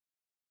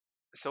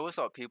So what's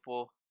up,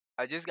 people?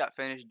 I just got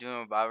finished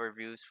doing vibe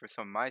reviews for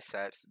some of my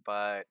sets,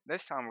 but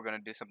this time we're gonna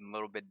do something a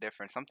little bit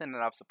different. Something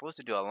that I was supposed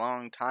to do a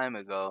long time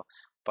ago,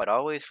 but I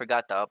always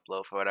forgot to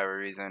upload for whatever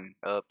reason.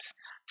 Oops.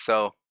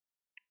 So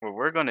what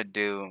we're gonna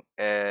do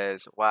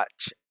is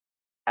watch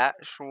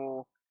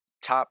actual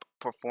top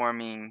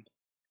performing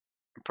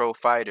pro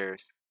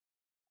fighters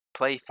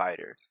play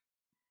fighters.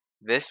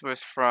 This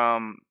was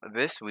from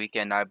this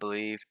weekend, I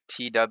believe,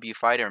 TW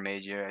Fighter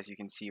Major, as you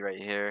can see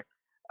right here.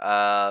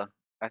 Uh,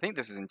 I think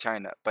this is in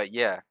China, but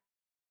yeah.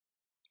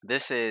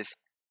 This is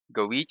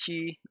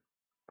Goichi,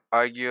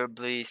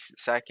 arguably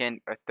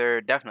second or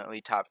third,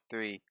 definitely top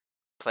three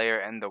player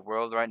in the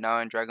world right now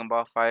in Dragon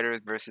Ball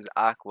Fighters versus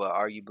Aqua,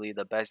 arguably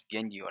the best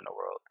Ginyu in the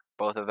world.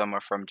 Both of them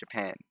are from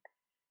Japan.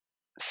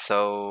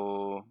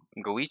 So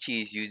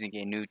Goichi is using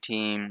a new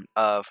team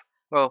of,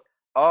 well,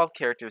 all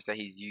characters that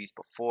he's used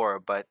before,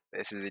 but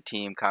this is a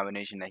team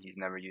combination that he's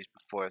never used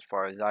before, as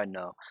far as I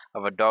know,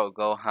 of Adult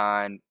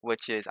Gohan,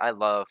 which is, I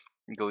love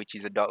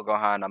Goichi's Adult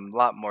Gohan a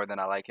lot more than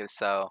I like his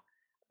Cell.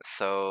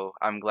 So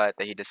I'm glad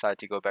that he decided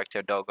to go back to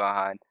Adult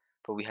Gohan.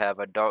 But we have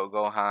Adult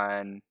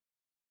Gohan,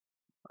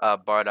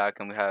 Bardock,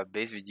 and we have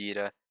Base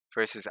Vegeta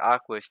versus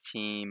Aqua's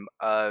team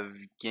of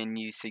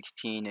Ginyu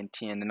 16 and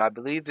 10. And I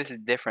believe this is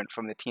different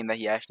from the team that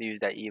he actually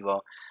used at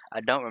Evo.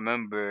 I don't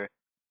remember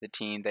the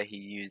team that he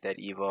used at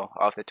Evo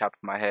off the top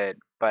of my head,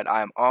 but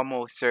I'm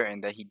almost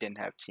certain that he didn't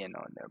have Tien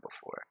on there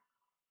before.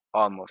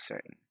 Almost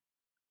certain.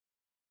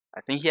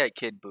 I think he had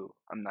Kid Buu.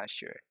 I'm not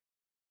sure.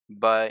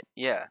 But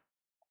yeah.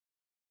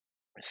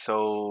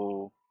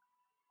 So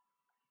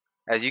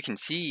as you can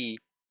see,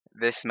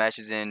 this match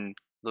is in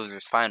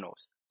losers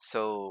finals.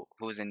 So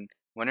who's in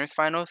winners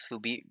finals? Who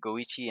beat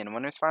Goichi in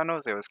winners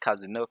finals? It was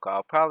Kazunoko.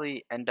 I'll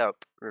probably end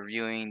up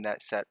reviewing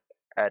that set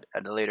at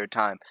a later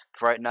time.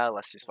 For right now,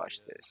 let's just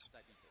watch this.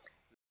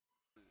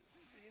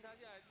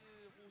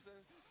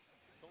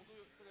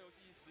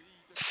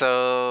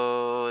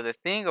 So the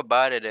thing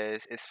about it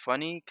is, it's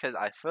funny because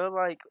I feel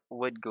like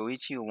what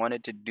Goichi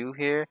wanted to do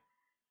here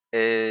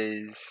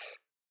is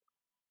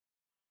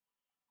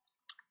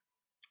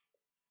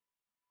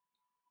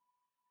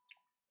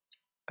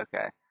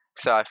okay.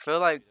 So I feel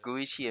like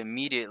Goichi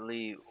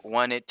immediately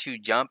wanted to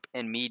jump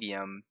in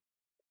medium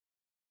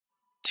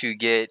to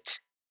get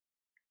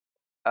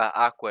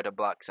Aqua to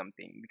block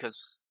something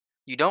because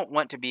you don't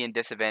want to be in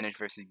disadvantage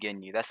versus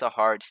Ginyu. That's a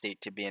hard state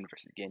to be in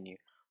versus Ginyu.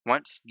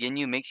 Once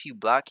Ginyu makes you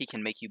block, he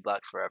can make you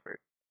block forever.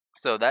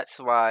 So that's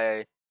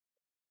why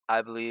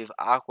I believe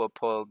Aqua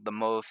pulled the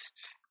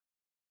most,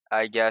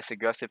 I guess,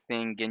 aggressive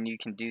thing Ginyu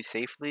can do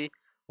safely,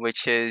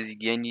 which is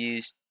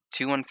Ginyu's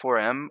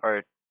 214M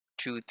or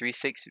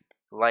 236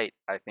 light,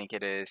 I think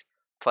it is,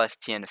 plus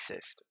Tien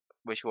assist,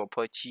 which will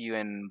put you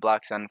in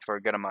block zone for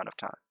a good amount of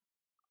time.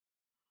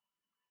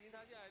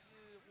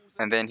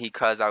 And then he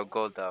calls out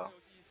Goldo,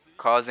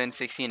 calls in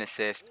 16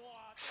 assists,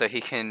 so he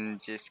can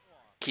just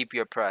keep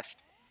you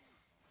oppressed.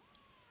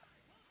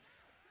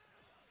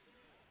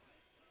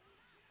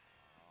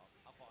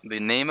 The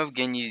name of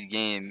Ginyu's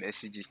game is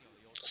to just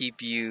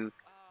keep you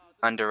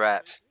under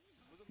wraps.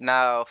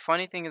 Now,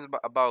 funny thing is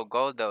about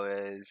Goldo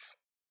is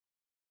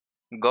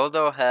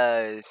Goldo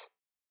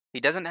he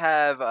doesn't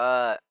have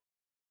I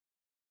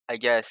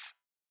guess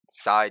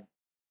side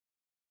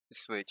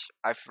switch.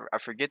 I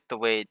forget the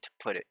way to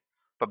put it,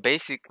 but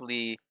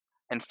basically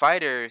in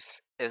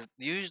fighters is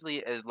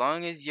usually as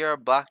long as you're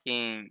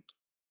blocking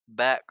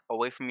back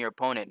away from your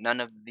opponent, none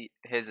of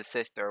his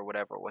assist or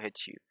whatever will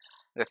hit you.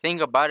 The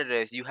thing about it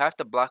is you have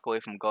to block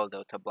away from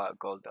Goldo to block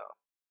Goldo.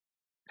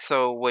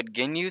 So what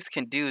Ginyus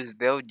can do is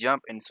they'll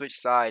jump and switch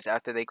sides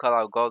after they call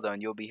out Goldo,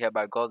 and you'll be hit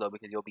by Goldo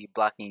because you'll be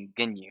blocking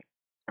Ginyu,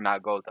 or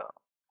not Goldo.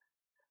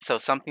 So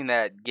something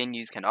that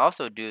Ginyus can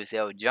also do is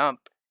they'll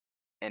jump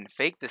and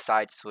fake the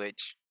side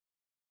switch,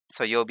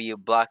 so you'll be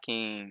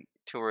blocking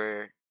to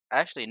where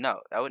actually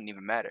no, that wouldn't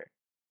even matter.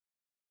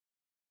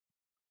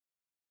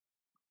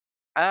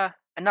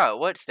 No, it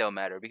would still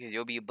matter because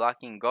you'll be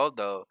blocking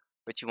Goldo,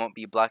 but you won't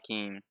be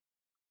blocking.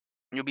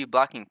 You'll be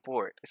blocking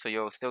for it, so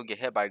you'll still get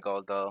hit by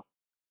Goldo,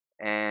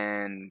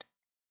 and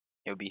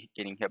you'll be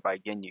getting hit by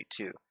Ginyu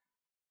too.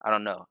 I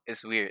don't know.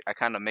 It's weird. I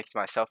kind of mixed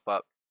myself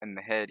up in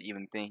the head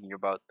even thinking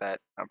about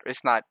that.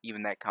 It's not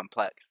even that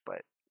complex,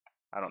 but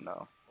I don't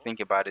know.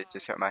 Thinking about it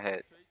just hurt my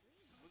head.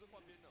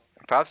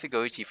 Props to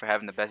Goichi for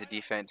having the best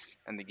defense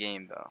in the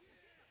game, though.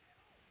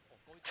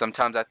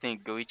 Sometimes I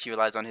think Goichi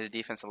relies on his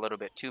defense a little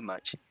bit too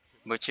much,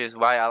 which is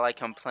why I like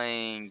him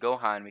playing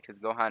Gohan because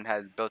Gohan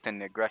has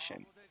built-in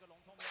aggression.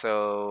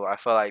 So I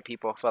feel like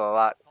people feel a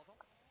lot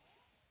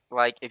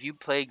like if you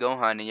play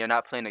Gohan and you're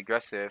not playing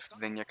aggressive,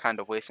 then you're kind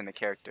of wasting the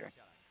character.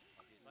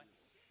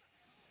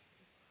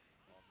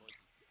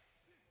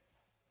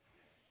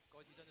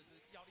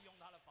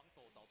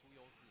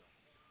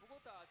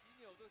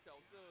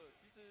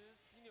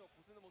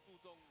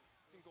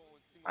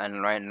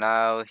 And right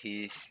now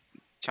he's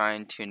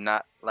trying to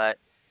not let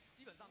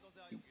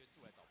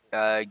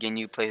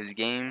Ginyu play his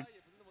game.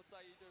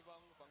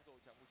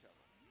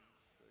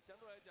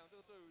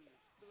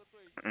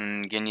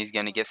 And Ginyu's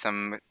gonna get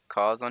some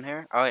calls on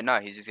here. Oh wait, no,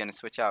 he's just gonna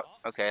switch out.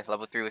 Okay,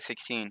 level 3 with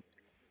 16.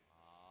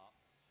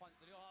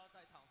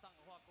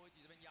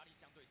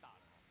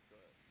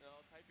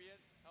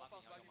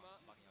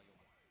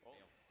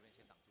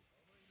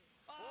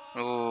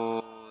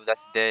 Ooh,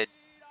 that's dead.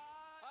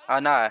 Oh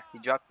nah, he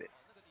dropped it.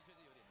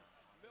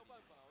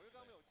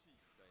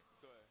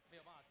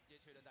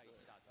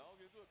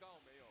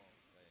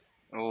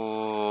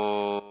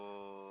 Ooh.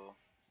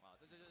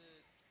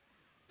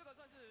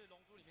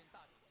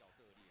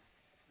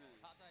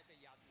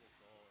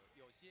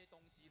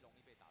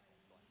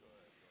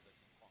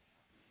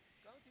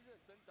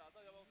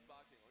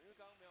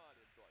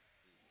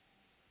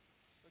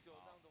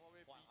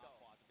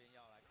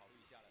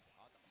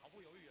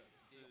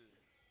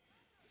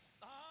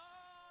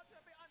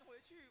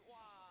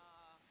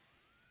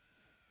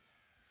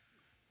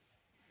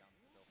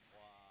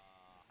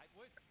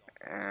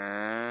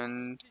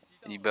 And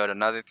you build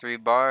another 3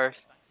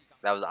 bars.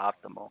 That was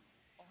optimal.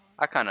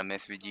 I kind of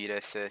miss Vegeta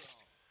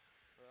assist.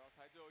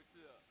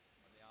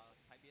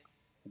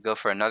 Go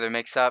for another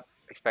mix-up.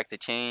 Expect a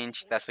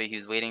change. That's what he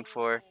was waiting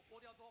for.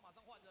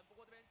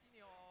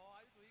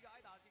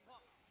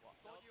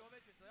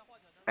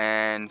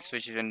 And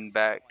switches in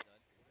back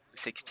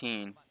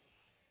 16.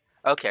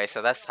 Okay,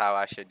 so that's how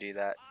I should do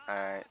that.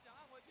 Alright.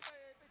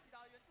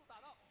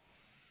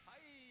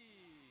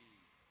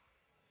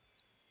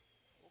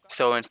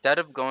 So instead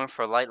of going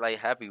for light,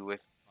 heavy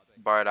with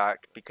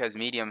Bardock, because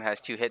medium has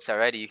 2 hits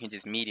already, you can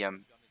just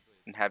medium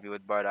and heavy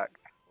with Bardock.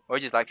 Or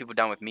just lock people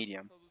down with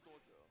medium.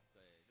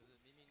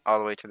 All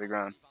the way to the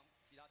ground.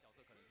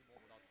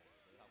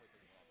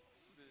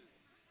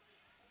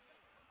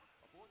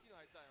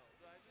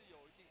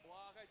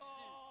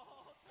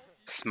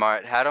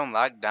 Smart. Had him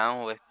locked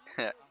down with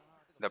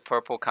the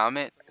purple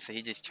comet, so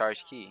he just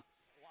charged key.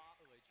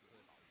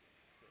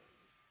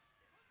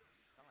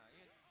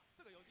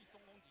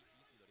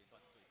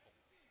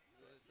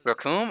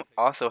 Raccoon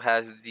also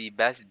has the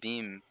best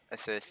beam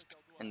assist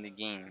in the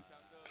game,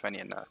 funny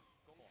enough.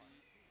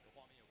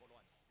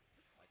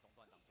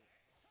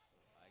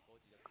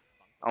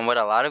 And what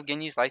a lot of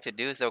Ginyus like to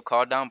do is they'll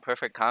call down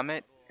Perfect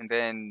Comet and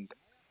then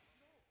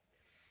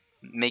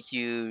make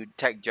you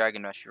tech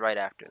Dragon Rush right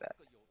after that.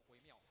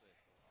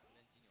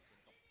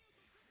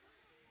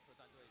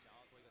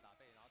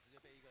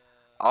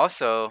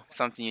 Also,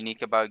 something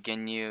unique about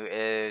Ginyu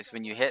is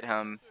when you hit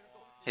him,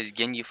 his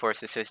Ginyu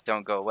Force assists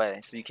don't go away.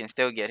 So you can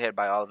still get hit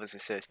by all of his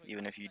assists,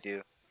 even if you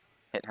do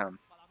hit him.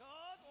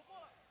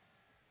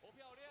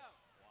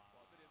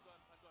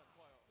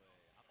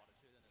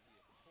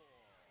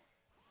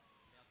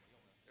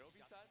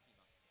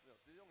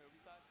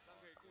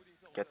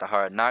 Get the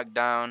hard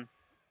knockdown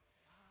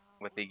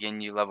with the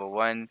Ginyu level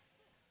 1.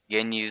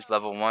 Ginyu's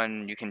level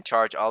 1, you can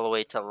charge all the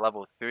way to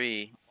level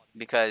 3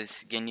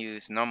 because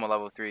Ginyu's normal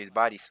level 3 is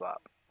body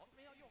swap.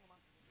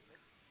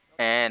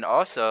 And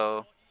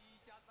also,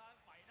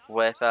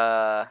 with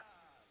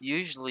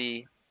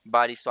usually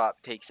body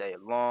swap takes a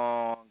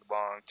long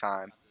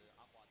time.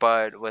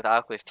 But with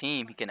Aqua's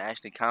team, he can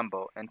actually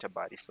combo into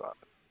body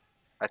swap.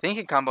 I think he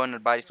can combo into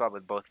body swap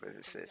with both of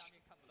his assists.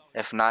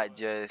 If not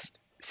just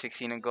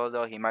 16 and gold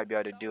though, he might be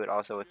able to do it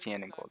also with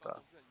 10 and gold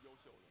though.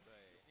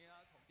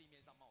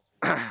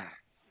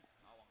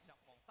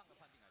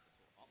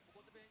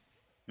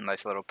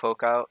 Nice little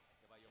poke out.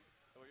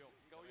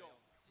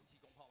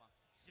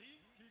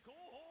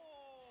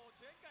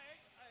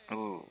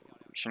 Ooh,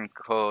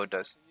 Shinko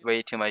does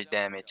way too much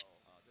damage.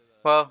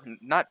 Well,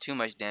 not too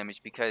much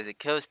damage because it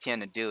kills Tien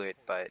to do it,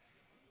 but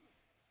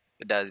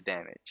it does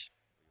damage.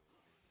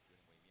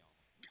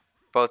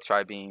 Both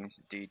Tri-Beams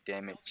do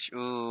damage.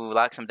 Ooh,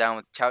 locks him down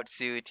with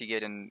Chaozu to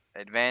get an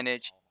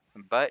advantage.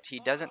 But he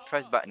doesn't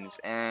press buttons,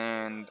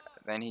 and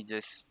then he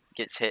just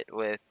gets hit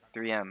with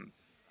 3H.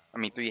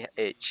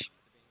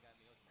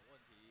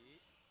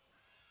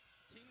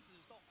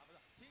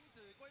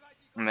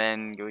 And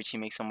then Goichi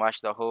makes him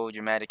watch the whole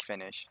dramatic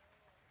finish.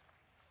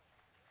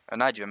 Or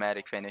not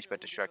dramatic finish,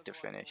 but destructive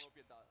finish.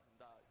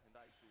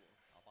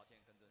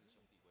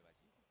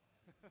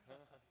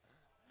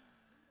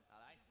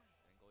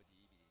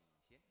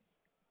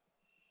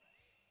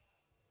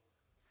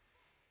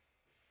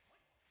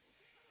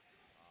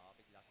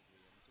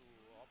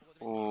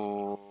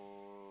 Ooh.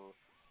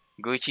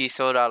 Gucci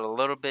sold out a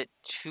little bit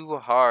too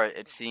hard,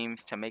 it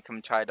seems, to make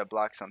him try to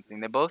block something.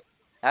 They both...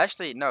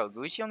 Actually, no.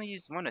 Gucci only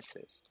used 1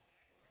 assist.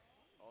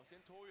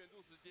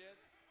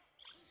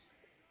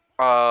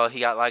 Oh,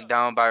 he got locked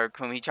down by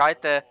Raccoon.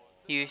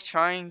 He was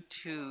trying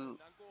to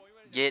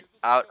get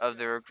out of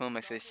the Raccoon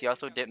assist. He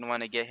also didn't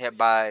want to get hit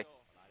by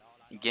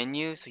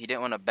Ginyu, so he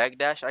didn't want to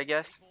backdash, I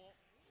guess.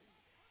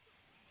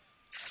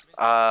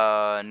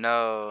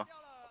 No.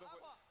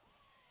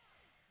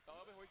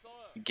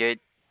 Get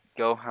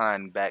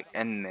Gohan back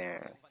in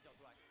there.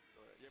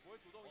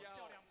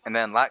 And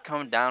then Lot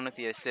come down with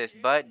the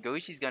assist, but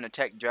Goichi's gonna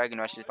tech Dragon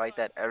Rush just like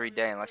that every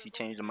day unless you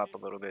change them up a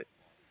little bit.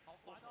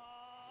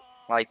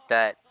 Like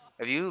that.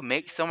 If you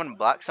make someone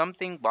block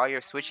something while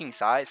you're switching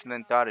sides and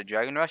then throw out a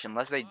Dragon Rush,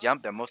 unless they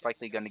jump, they're most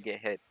likely gonna get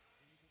hit.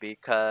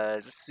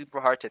 because it's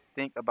super hard to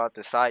think about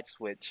the side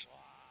switch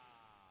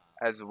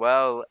as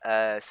well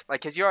as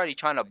like because you're already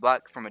trying to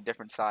block from a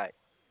different side.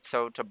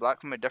 So to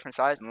block from a different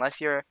side,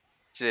 unless you're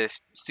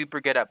just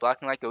super good at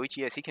blocking like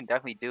Goichi is, he can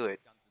definitely do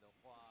it.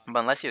 But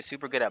unless you're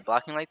super good at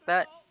blocking like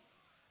that,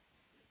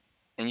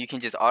 and you can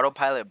just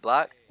autopilot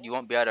block, you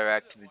won't be able to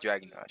react to the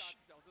Dragon Rush.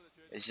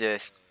 It's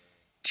just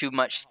too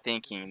much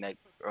thinking that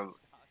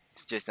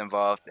it's just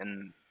involved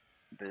in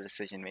the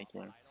decision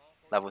making.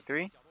 Level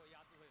 3?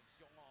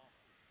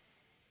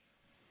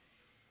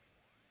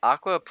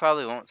 Aqua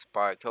probably won't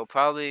spark. He'll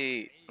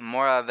probably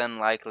more than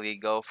likely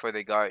go for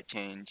the guard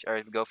change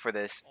or go for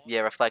this,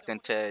 yeah, reflect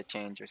into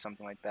change or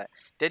something like that.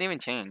 Didn't even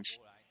change.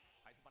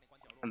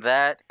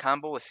 That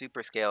combo was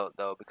super scaled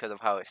though because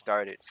of how it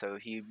started, so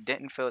he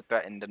didn't feel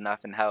threatened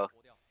enough in health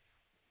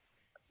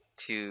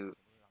to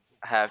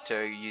have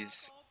to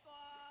use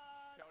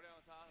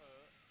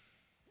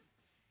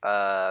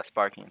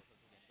sparking.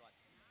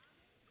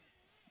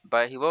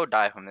 But he will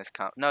die from this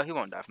combo. No, he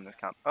won't die from this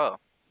combo. Oh,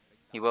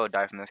 he will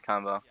die from this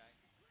combo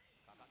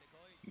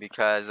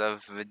because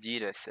of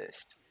Vegeta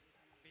assist.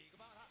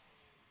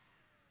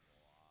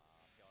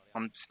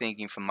 I'm just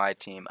thinking for my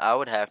team, I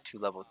would have to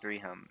level 3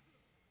 him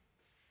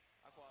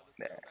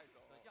there.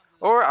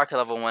 Or I could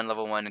level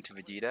 1 into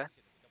Vegeta.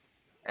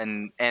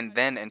 And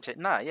then into...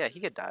 Nah, yeah,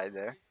 he could die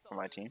there for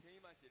my team.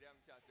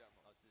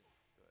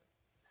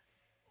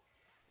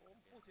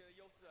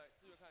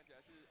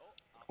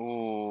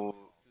 Ooh,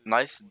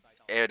 nice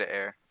air to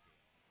air.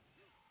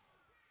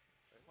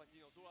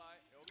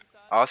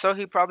 Also,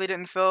 he probably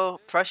didn't feel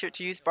pressured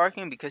to use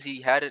sparking because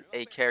he had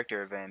a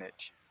character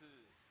advantage.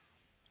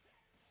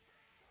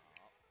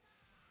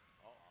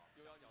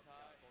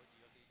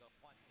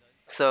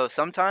 So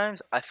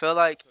sometimes I feel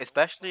like,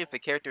 especially if the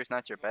character is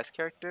not your best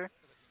character,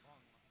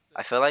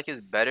 I feel like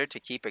it's better to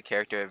keep a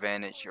character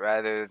advantage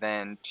rather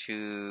than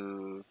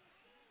to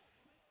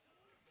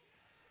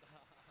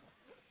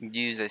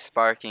use a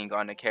sparking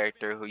on a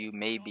character who you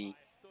maybe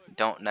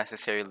don't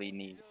necessarily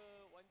need.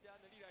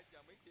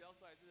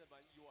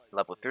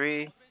 Level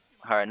 3,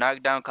 hard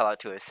knockdown, call out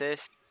to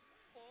assist.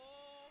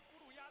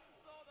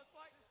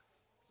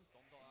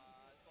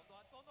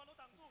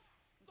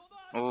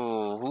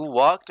 Ooh, who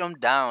walked him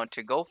down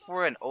to go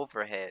for an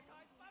overhead?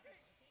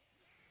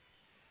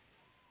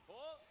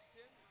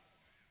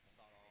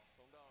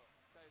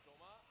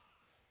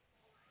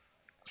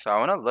 So I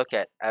want to look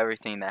at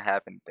everything that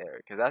happened there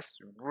because that's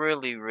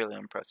really, really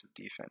impressive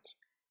defense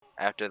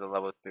after the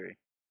level 3.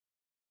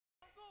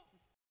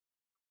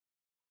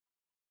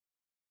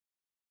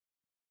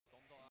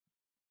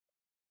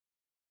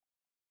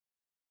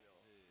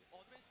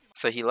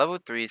 So he level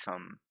 3's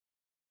him.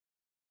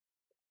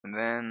 And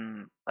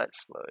then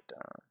let's slow it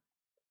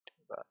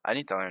down. I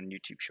need to learn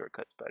YouTube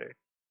shortcuts better.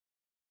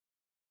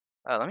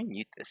 Oh, let me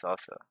mute this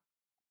also.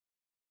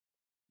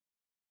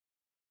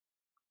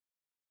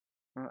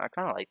 I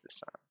kind of like this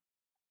sound.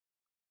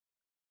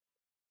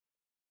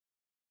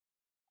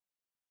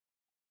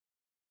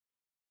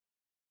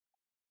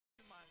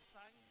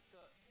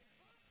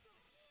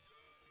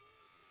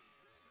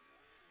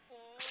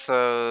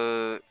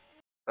 So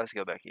let's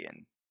go back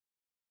again.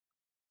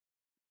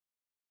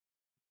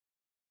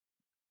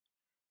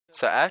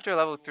 So after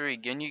level 3,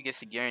 Ginyu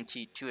gets a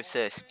guaranteed 2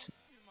 assists.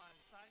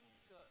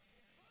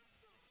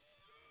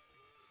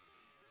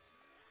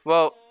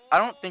 Well, I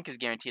don't think it's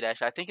guaranteed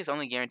actually. I think it's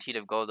only guaranteed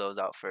if Goldo's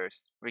out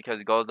first.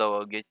 Because Goldo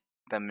will get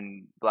them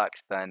in block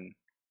stun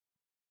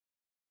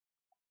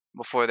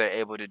before they're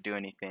able to do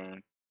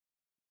anything.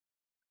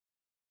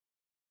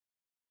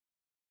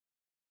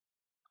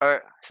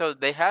 Or so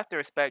they have to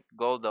respect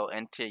Goldo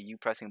into you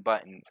pressing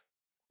buttons.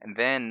 And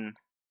then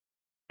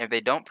if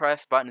they don't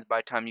press buttons by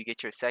the time you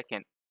get your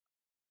second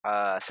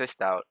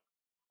assist out,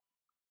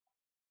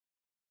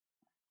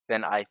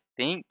 then I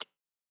think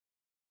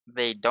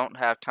they don't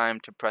have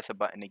time to press a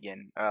button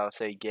again, or I'll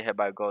say get hit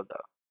by Goldo.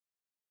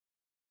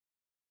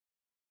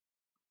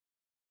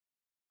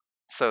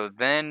 So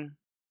then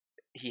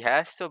he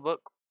has to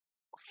look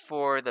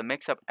for the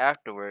mix-up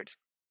afterwards.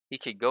 He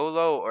could go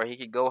low or he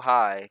could go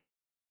high,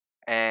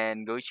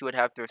 and Goichi would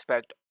have to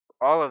respect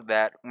all of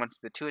that once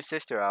the 2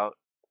 assists are out.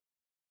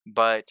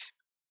 But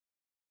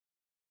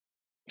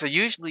so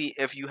usually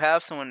if you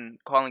have someone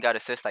calling out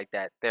assists like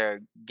that,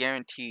 they're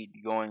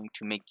guaranteed going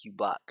to make you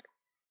block.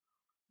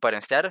 But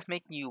instead of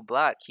making you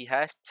block, he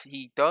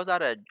throws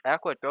out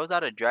Aqua throws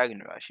out a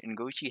Dragon Rush, and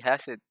Goichi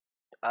has to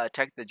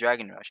attack the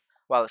Dragon Rush.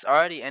 While it's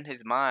already in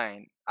his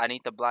mind, I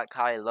need to block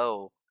high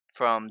low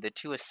from the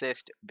 2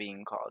 assists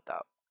being called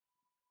out.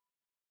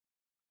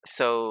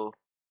 So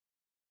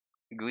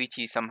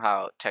Goichi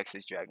somehow techs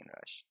his Dragon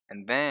Rush,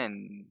 and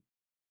then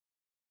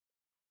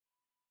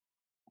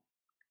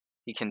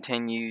he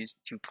continues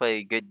to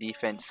play good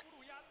defense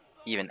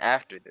even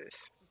after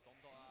this.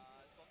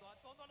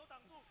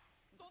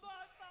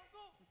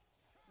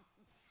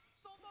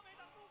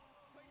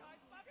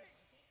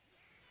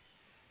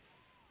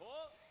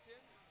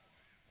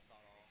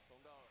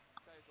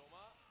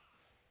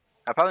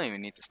 I probably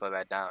even need to slow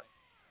that down.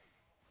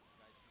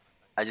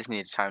 I just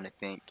needed time to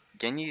think.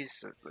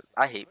 Ginyu's,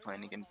 I hate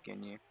playing against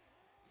Ginyu.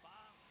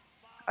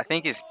 I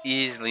think it's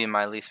easily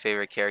my least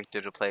favorite character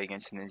to play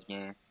against in this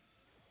game.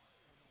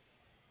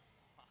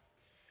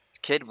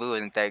 Kid Buu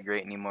isn't that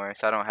great anymore,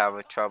 so I don't have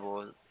a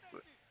trouble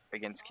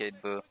against Kid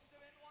Buu.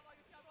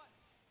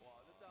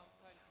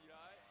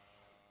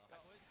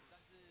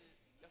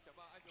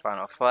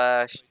 Final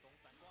Flash.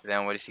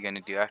 Then what is he gonna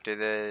do after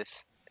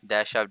this?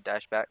 Dash up,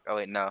 dash back. Oh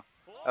wait, no.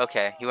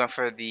 Okay, he went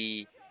for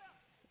the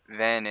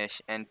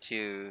Vanish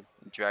into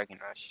Dragon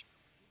Rush.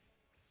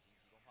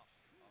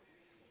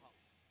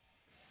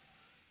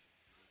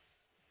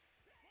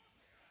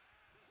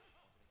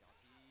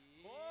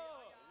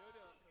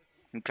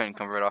 He couldn't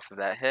convert off of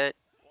that hit.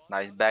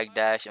 Nice back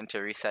dash into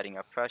resetting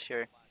up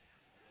pressure.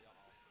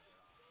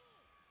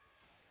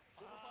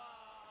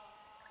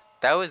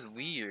 That was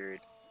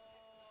weird.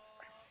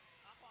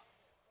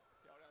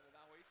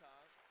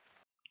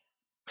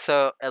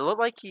 So it looked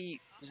like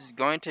he was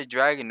going to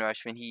Dragon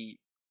Rush when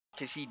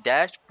because he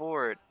dashed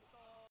forward.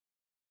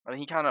 I mean,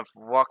 he kind of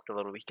walked a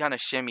little bit. He kind of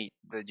shimmied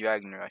the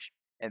Dragon Rush,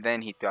 and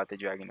then he threw out the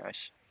Dragon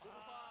Rush.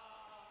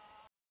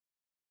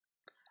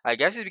 I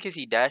guess it's because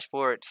he dashed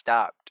forward,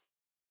 stopped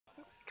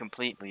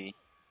completely,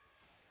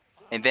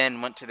 and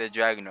then went to the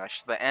Dragon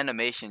Rush. The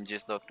animation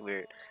just looked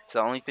weird. So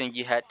the only thing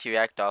you had to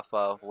react off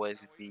of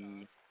was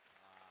the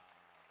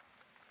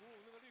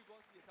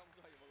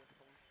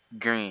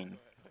green.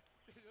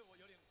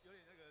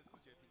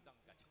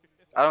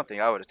 I don't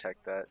think I would attack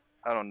that.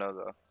 I don't know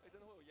though.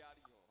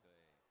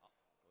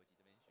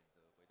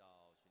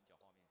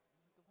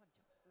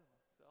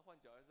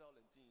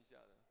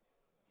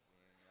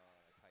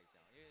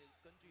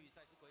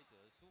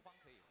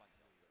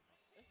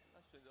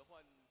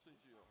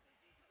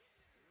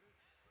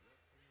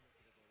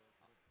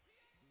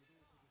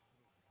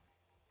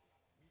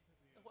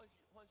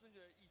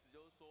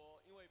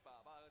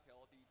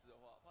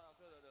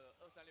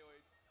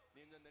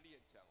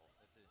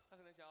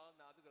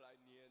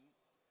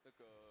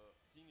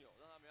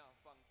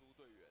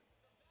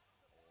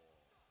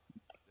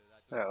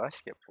 Yeah, I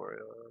skip forward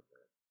a little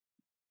bit,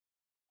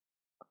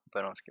 but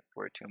I don't skip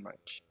forward too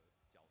much.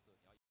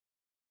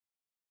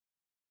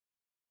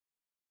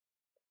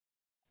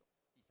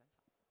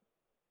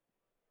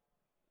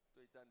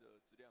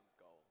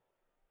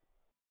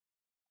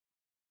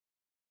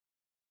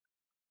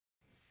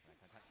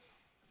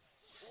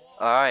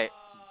 Alright,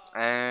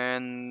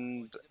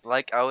 and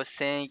like I was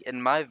saying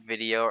in my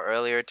video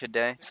earlier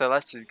today, so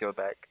let's just go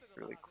back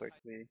really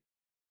quickly.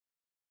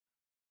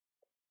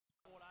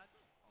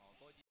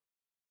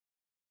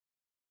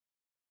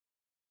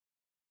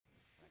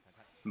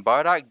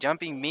 Bardock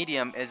jumping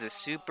medium is a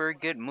super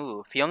good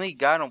move. He only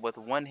got him with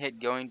one hit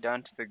going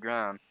down to the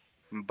ground,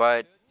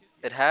 but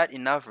it had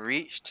enough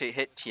reach to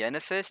hit Tien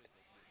assist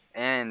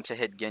and to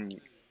hit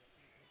Ginyu.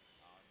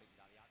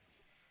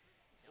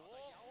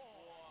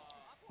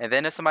 And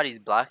then if somebody's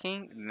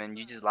blocking, then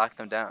you just lock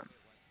them down.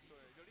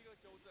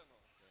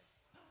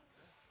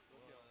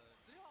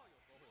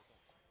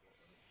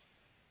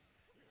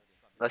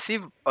 Let's see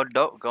if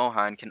Adult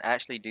Gohan can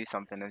actually do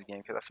something in this game,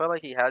 because I feel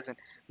like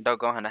Adult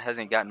Gohan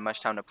hasn't gotten much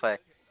time to play.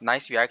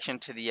 Nice reaction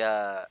to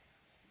the,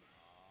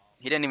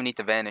 he didn't even need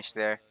to vanish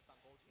there.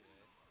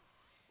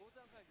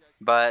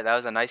 But that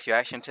was a nice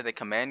reaction to the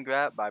command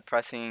grab by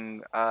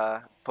pressing,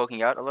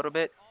 poking out a little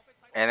bit.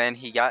 And then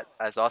he got,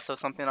 as also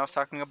something I was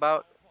talking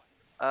about,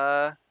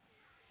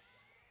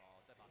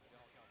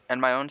 in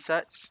my own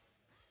sets,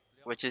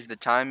 which is the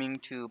timing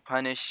to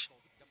punish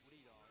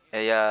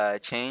a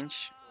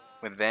change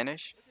with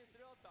vanish.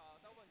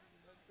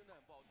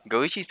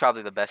 Goichi's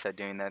probably the best at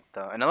doing that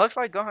though, and it looks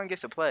like Gohan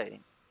gets to play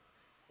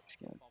this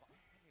game.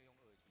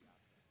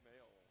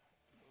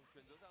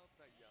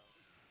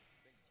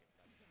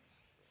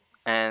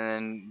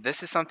 And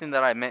this is something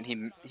that I meant.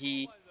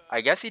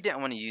 I guess he didn't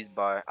want to use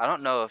bar. I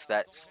don't know if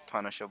that's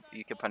punishable.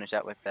 You could punish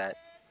that with that,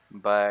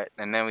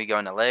 and then we go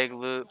into leg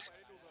loops.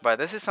 But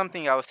this is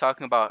something I was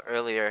talking about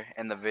earlier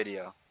in the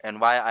video,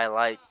 and why I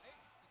like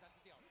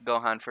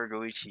Gohan for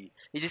Goichi.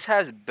 He just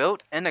has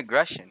built-in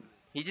aggression.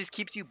 He just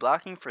keeps you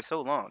blocking for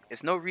so long.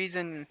 It's no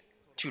reason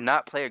to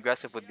not play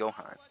aggressive with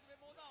Gohan.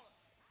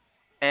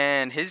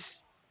 And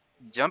his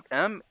jump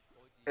M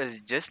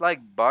is just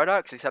like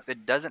Bardock's, except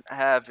it doesn't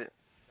have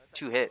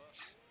 2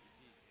 hits.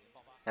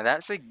 And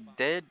that's a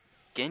dead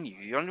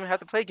Ginyu. You don't even have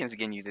to play against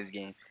Ginyu this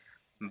game.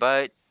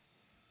 But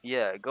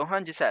yeah,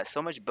 Gohan just has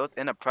so much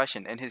built-in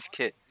oppression in his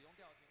kit.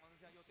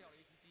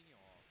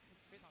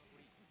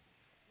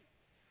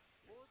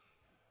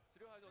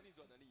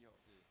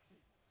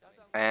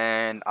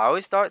 And I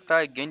always thought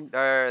that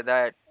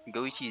that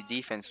Goichi's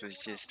defense was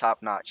just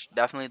top-notch.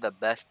 Definitely the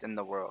best in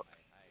the world.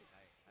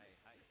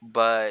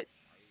 But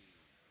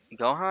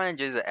Gohan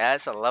just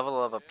adds a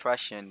level of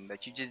oppression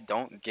that you just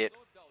don't get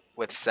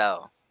with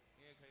Cell.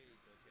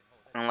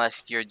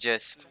 Unless you're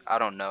just, I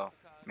don't know,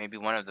 maybe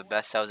one of the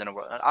best cells in the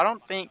world. I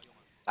don't think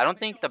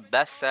the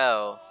best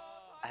cell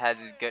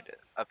has as good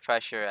a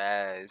pressure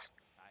as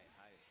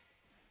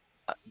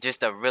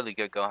just a really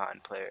good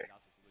Gohan player.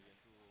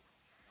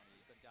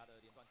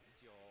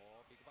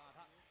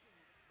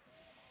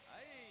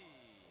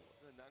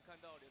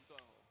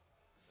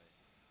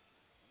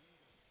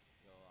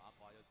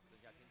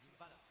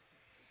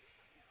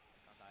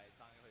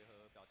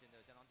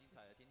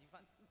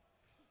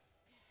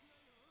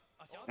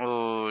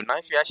 Oh,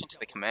 nice reaction to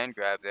the command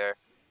grab there.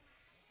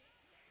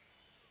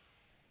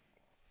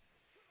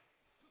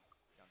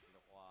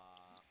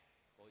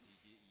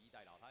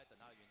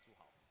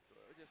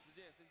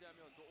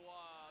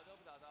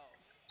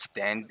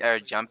 Stand or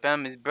jump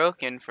M is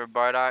broken for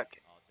Bardock,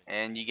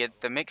 and you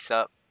get the mix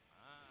up.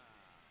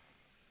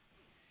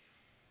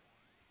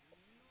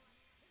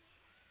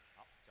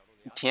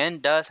 Tien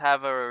does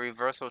have a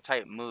reversal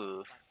type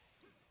move.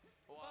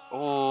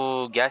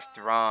 Oh, guessed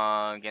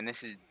wrong, and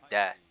this is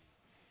death.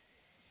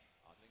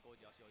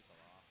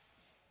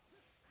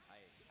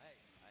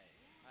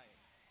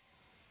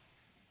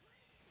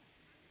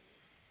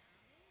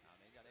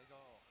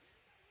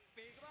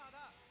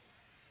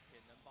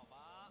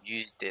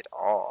 Used it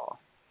all.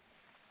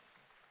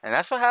 And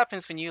that's what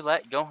happens when you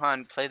let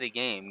Gohan play the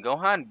game.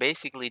 Gohan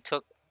basically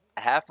took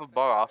half a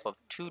bar off of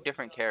two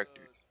different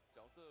characters.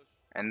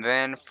 And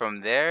then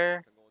from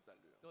there,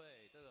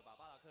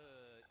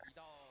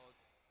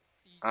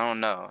 I don't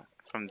know.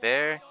 From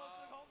there,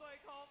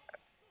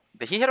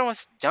 did he hit him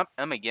with jump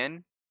M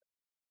again?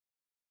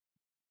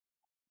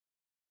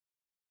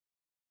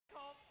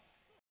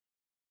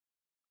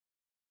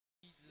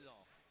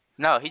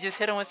 No, he just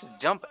hit him with his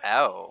jump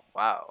L.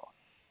 Wow.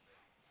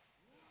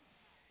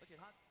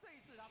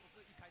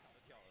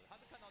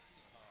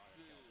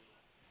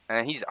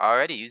 And he's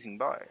already using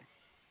bar.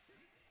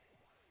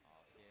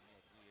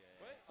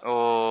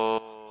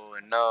 Oh,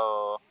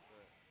 no.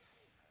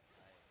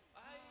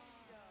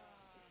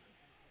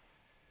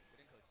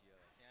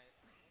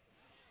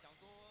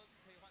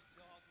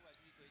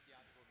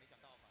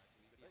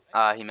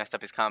 He messed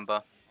up his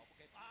combo.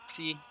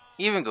 See,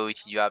 even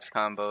Goichi drops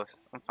combos.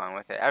 I'm fine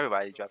with it.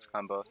 Everybody drops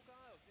combos.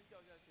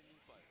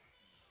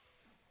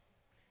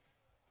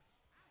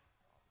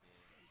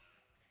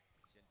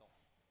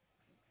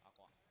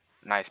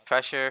 Nice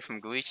pressure from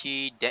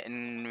Goichi.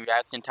 Didn't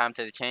react in time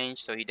to the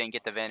change, so he didn't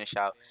get the vanish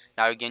out.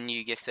 Now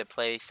Ginyu gets to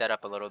play set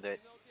up a little bit.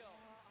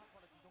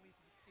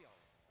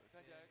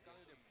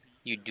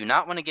 You do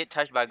not want to get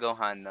touched by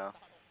Gohan, though.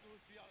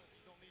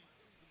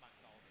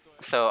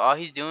 So all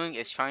he's doing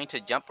is trying to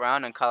jump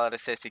around and call out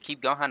assist to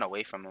keep Gohan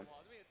away from him.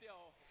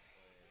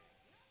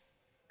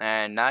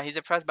 And now he's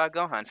oppressed by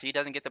Gohan, so he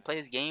doesn't get to play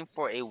his game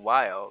for a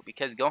while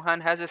because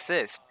Gohan has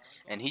assist,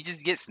 and he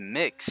just gets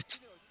mixed.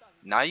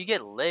 Now you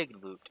get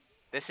leg looped.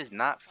 This is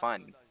not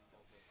fun.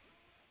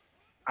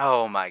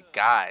 Oh my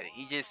god,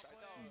 he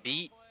just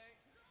beat...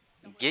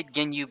 Get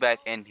Ginyu back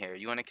in here.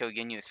 You want to kill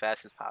Ginyu as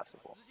fast as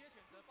possible.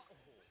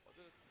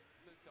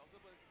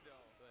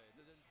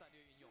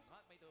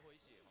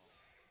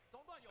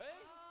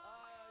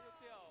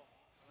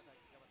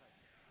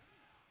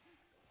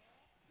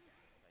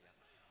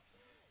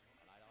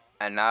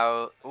 And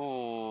now,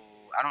 ooh,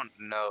 I don't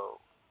know.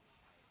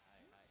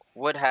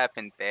 What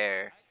happened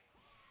there?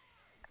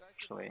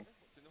 Actually.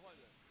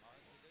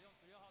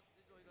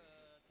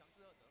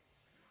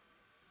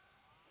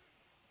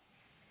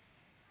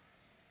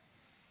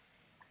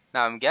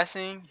 Now I'm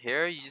guessing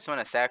here you just want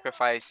to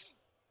sacrifice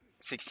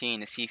 16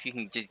 to see if you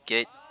can just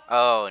get...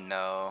 Oh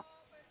no.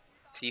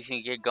 See if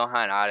you can get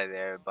Gohan out of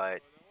there,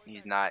 but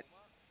he's not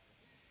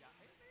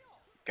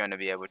going to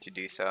be able to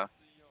do so.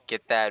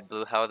 Get that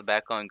blue health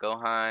back on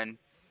Gohan.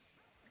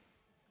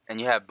 And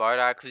you have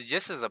Bardock, who's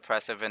just as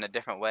oppressive in a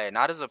different way.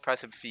 Not as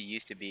oppressive as he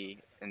used to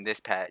be in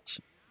this patch.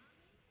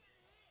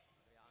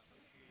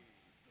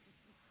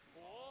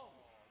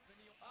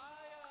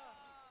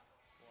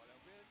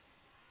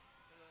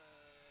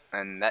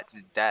 And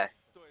that's death.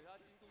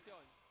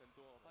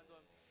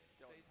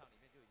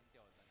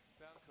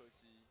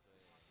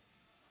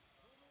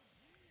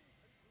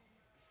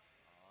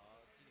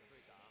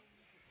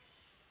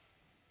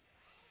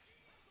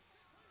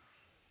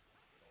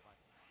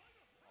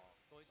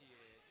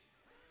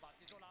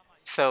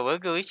 So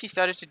what Goichi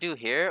started to do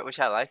here, which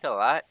I like a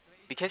lot,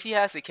 because he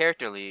has the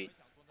character lead,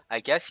 I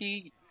guess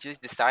he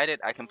just decided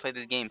I can play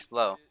this game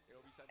slow.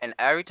 And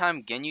every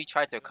time Ginyu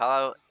tried to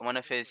call out one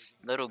of his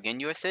little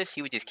Ginyu assists,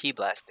 he would just key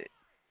blast it.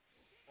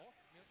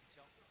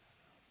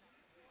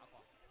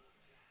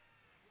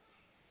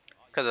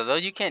 Because although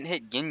you can't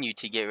hit Ginyu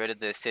to get rid of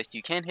the assist,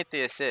 you can hit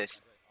the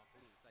assist.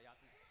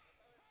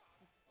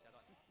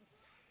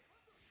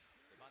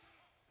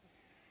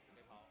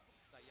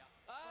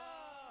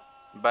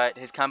 But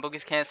his combo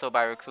gets cancelled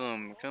by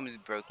Raccoon. Raccoon is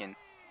broken.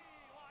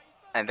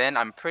 And then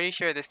I'm pretty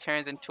sure this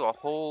turns into a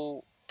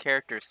whole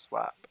character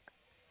swap.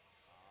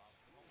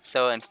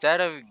 So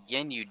instead of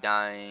Ginyu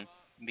dying,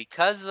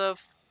 because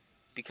of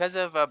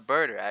a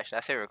Birder, actually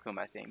I say Raccoon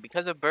I think,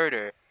 because of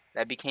Birder,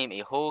 that became a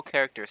whole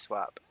character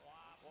swap.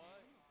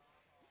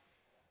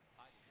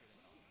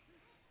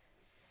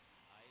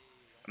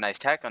 Nice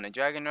tack on the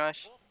Dragon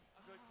Rush.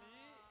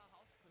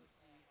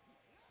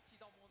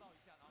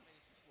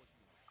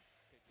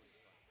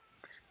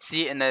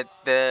 See, and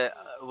the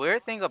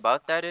weird thing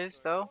about that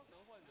is, though,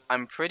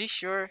 I'm pretty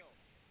sure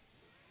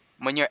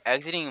when you're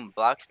exiting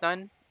block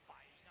stun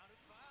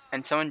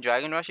and someone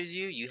Dragon Rushes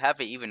you, you have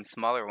an even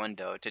smaller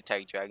window to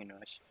tag Dragon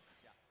Rush.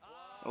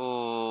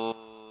 Ooh,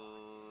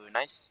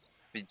 nice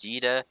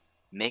Vegeta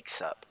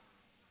mix-up.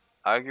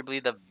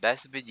 Arguably the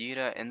best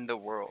Vegeta in the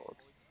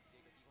world.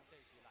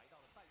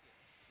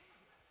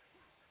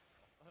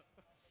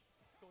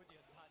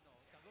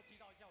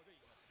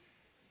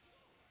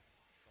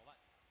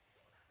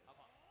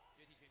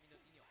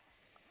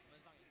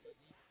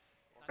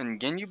 And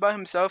Ginyu by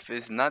himself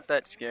is not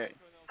that scary.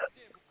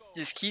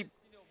 Just keep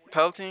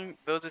pelting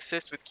those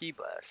assists with Ki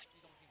Blast.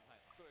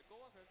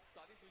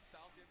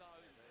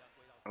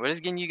 What is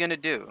Ginyu gonna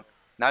do?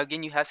 Now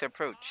Ginyu has to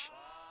approach.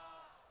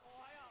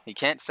 He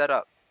can't set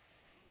up.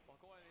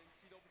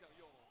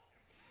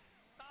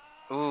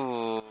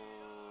 Ooh.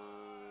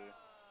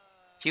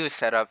 He was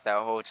set up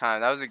that whole time.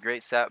 That was a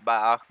great set by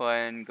Aqua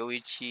and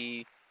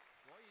Goichi.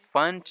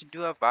 Fun to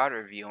do a VOD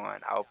review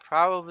on.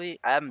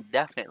 I'm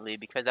definitely,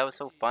 because that was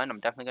so fun, I'm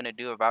definitely going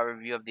to do a VOD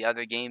review of the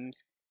other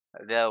games,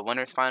 the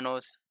winners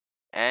finals,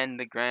 and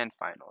the grand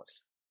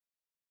finals.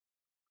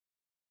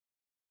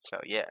 So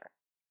yeah.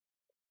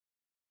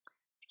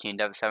 King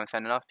Devil 7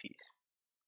 signing off. Peace.